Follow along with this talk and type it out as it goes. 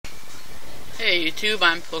Hey YouTube,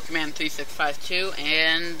 I'm Pokemon3652,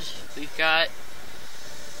 and we've got...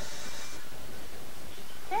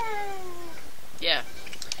 Yeah.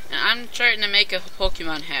 And I'm trying to make a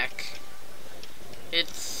Pokemon hack.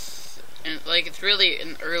 It's really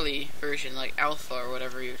an early version, like alpha or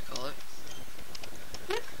whatever you would call it.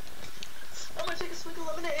 I'm gonna take a swig of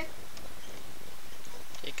lemonade.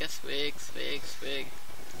 Take a swig. Okay,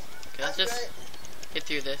 let's just get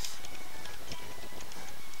through this.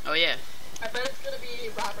 Oh yeah. I bet it's gonna be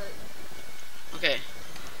Robert. Okay.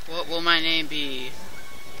 What will my name be?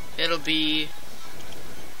 It'll be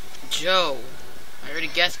Joe. I already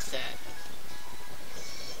guessed that.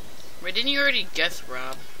 Wait, didn't you already guess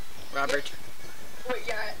Robert? Wait,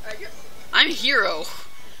 yeah, I guess. I'm Hero.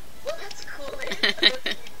 Well, that's cool.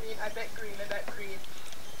 I bet green.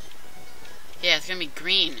 Yeah, it's gonna be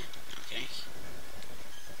green. Okay.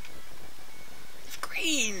 It's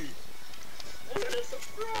green. What a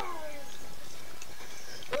surprise!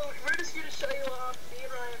 Well, we're just here to show you off me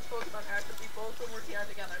and Ryan's Pokemon hack because we both been working on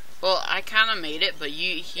together. Well, I kind of made it, but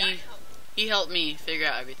he helped me figure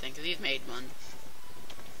out everything because he's made one.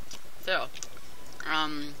 So,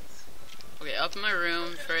 okay, up in my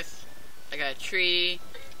room first. I got a tree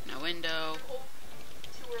and a window.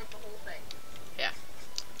 Tour of the whole thing. Yeah,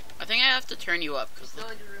 I think I have to turn you up because Still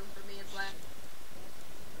in your room for me and Black.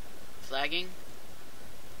 it's lagging.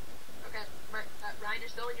 Okay, Ryan, you're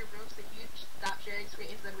still in your room, so you stop sharing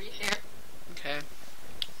screens and then reshare.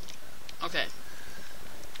 Okay.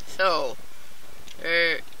 So,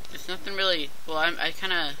 there's nothing really. Well, I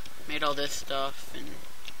kind of made all this stuff and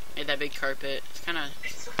made that big carpet. It's kind of.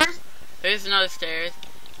 So first, There's another stairs,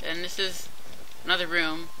 and this is another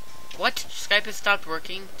room. What? Skype has stopped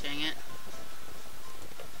working? Dang it.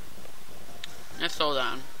 Let's hold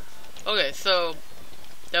on. Okay, so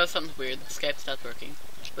that was something weird. Skype stopped working.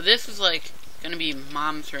 But this is like gonna be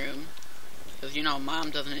Mom's room, because you know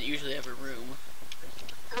Mom doesn't usually have a room.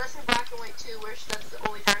 unless in Black and White 2, where that's the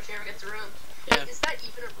only time she ever gets a room. Yeah. Wait, is that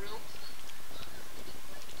even a room?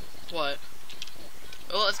 What?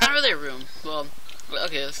 Well, it's not really a room. Well,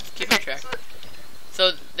 okay, let's keep on track.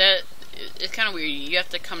 So that it's kind of weird. You have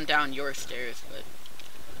to come down your stairs,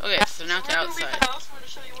 but okay. So now to we're gonna leave outside. the house. We're gonna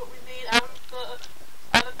show you what we made out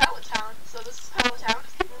of Pallet Town. So this is Pallet Town.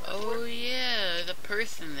 Oh yeah, the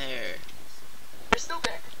person there. They're still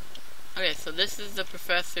there. Okay, so this is the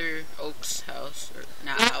Professor Oak's house, or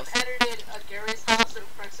not We house. haven't edited Gary's house or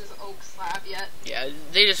Professor Oak's slab yet. Yeah,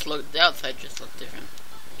 they just look. The outside just looked different.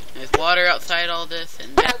 There's water outside all this,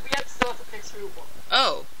 and Yeah, we still have to fix Route 1.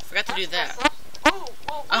 oh, forgot to do that. Oh,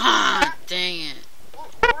 well, Ah, dang it.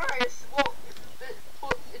 well,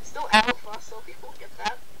 it's still alpha, so people get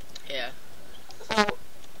that. Yeah, So,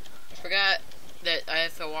 forgot that I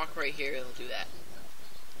have to walk right here. It'll do that.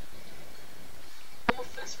 I'm gonna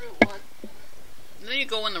fix Route 1. And then you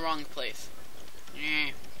go in the wrong place.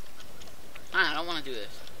 Yeah. I don't want to do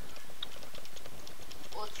this.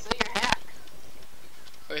 Well, it's still your hack.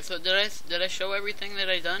 Okay, so did I show everything that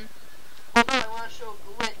I done? Well, no, I want to show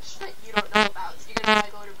a glitch that you don't know about, so you're gonna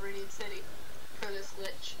go to Viridian City for this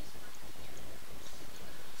glitch.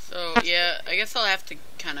 So yeah, I guess I'll have to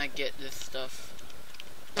kind of get this stuff.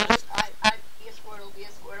 So just, be a Squirtle, be a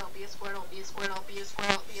Squirtle, be a Squirtle, be a Squirtle, be a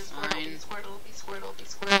Squirtle, be a Squirtle, be a Squirtle, be Squirtle, be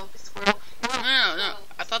Squirtle, be Squirtle. No.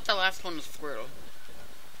 I thought the last one was Squirtle.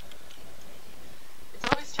 It's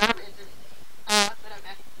always Charmander.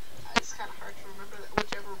 But it's kind of hard to remember that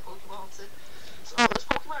whichever Pokemon it's in. So, this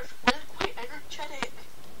Pokemon is really quite energetic.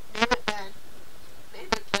 Name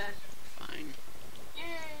it Ben. Fine.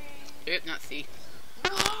 Yay! Yep, not C.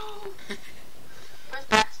 No! Where's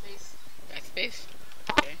backspace? Backspace?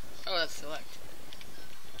 Okay. Oh, that's select.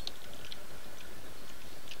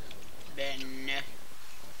 Ben.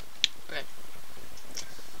 Okay.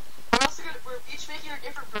 We're each making our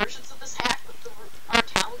different versions of this hack, but our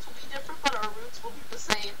talents will be different, but our routes will be the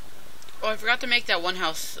same. Oh, I forgot to make that one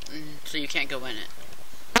house so you can't go in it.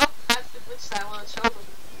 Nope, that's the glitch that I want to show them.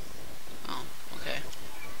 Oh, okay.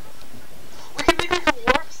 We can make like a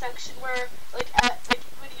warp section where, when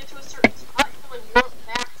you get to a certain spot, you can warp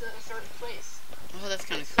back to a certain place. Oh, that's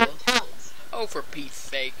kind of Like cool. certain towns. Oh, for Pete's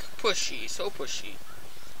sake. Pushy, so pushy.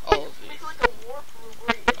 We Oh, can make like a warp room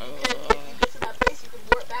where if you get to that place, you can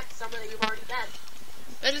warp back to somewhere that you've already been.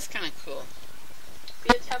 that is kind of cool.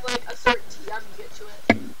 You have to have like a certain TM to get to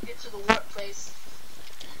it. Get to the warp place.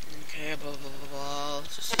 Okay, blah, blah, blah, blah.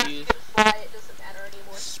 Let's just And if you use can fly, it doesn't matter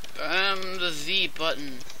anymore. spam the Z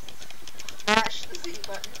button. Smash the Z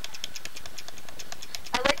button.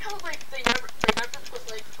 I like how they never put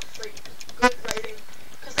like good writing,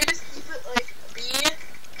 because they just keep it like B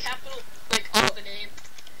capital all the name.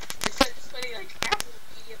 It's just funny like capital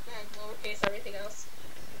B and then lower showcase everything else.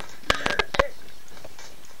 Yeah.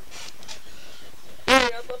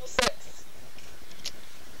 Alright, I'm level 6.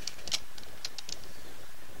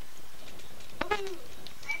 Woohoo!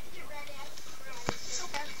 I have to get ready. I have to get ready. It's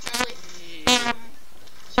okay, Charlie. Yeah.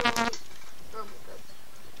 So, oh my god.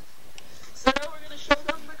 So now we're gonna show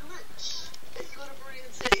them the glitch. If you go to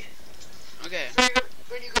Meridian City. Okay. So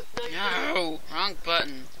where do you go? No, you go. No, wrong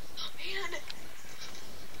button. Oh man.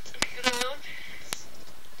 Go down.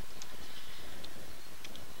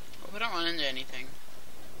 Hope I don't run into anything.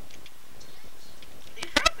 You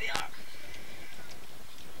probably are.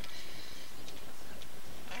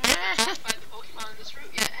 Ah. Find the Pokemon in this route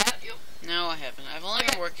yet, have you? No, I haven't. I've only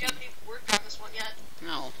been working. You haven't even worked on this one yet.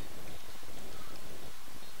 No.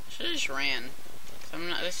 Should have just ran. I'm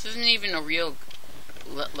not. This isn't even a real,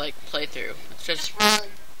 like, playthrough. It's just Just run.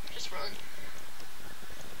 Just run.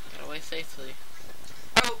 get away safely.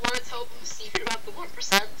 I want to tell them the secret about the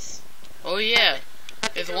 1%. Oh yeah.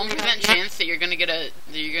 That There's a they don't 1% have yet. chance that you're gonna get a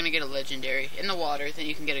legendary in the water. Then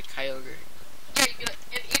you can get a Kyogre. Yeah, you get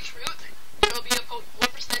in each route, there will be a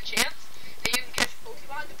 1% chance that you can catch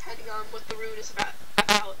Pokemon depending on what the route is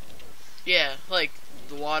about. Yeah, like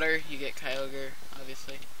the water, you get Kyogre,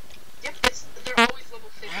 obviously. Yep, they're always level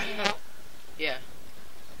 50 now. Yeah.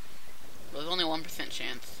 There's only 1%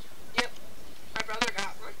 chance. Yep. My brother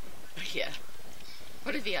got one. Yeah.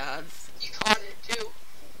 What are the odds? You caught it too.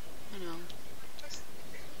 I know.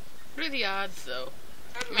 What are the odds, though?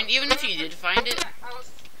 I don't I mean, know. even if you did find Go to it, that house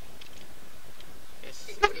yes.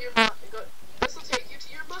 and go to your mom and go. This will take you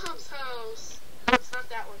to your mom's house. No, it's not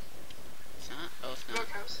that one. It's not. Oh, it's Wrong not.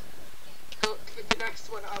 house. Go to the next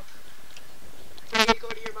one up. When you go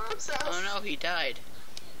to your mom's house. Oh no, he died.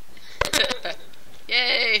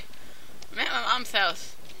 Yay! I'm at my mom's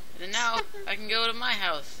house. And then now I can go to my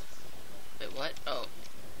house. Wait, what? Oh.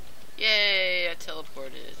 Yay! I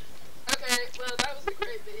teleported. Okay, well that was a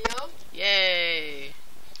great video. Yay!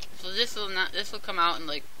 So this will come out in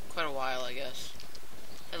like quite a while, I guess.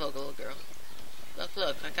 Hello, little girl.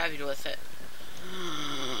 Look, I copied what's it.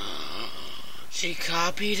 She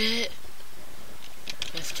copied it?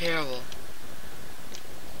 That's terrible.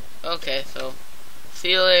 Okay, so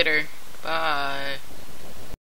see you later. Bye.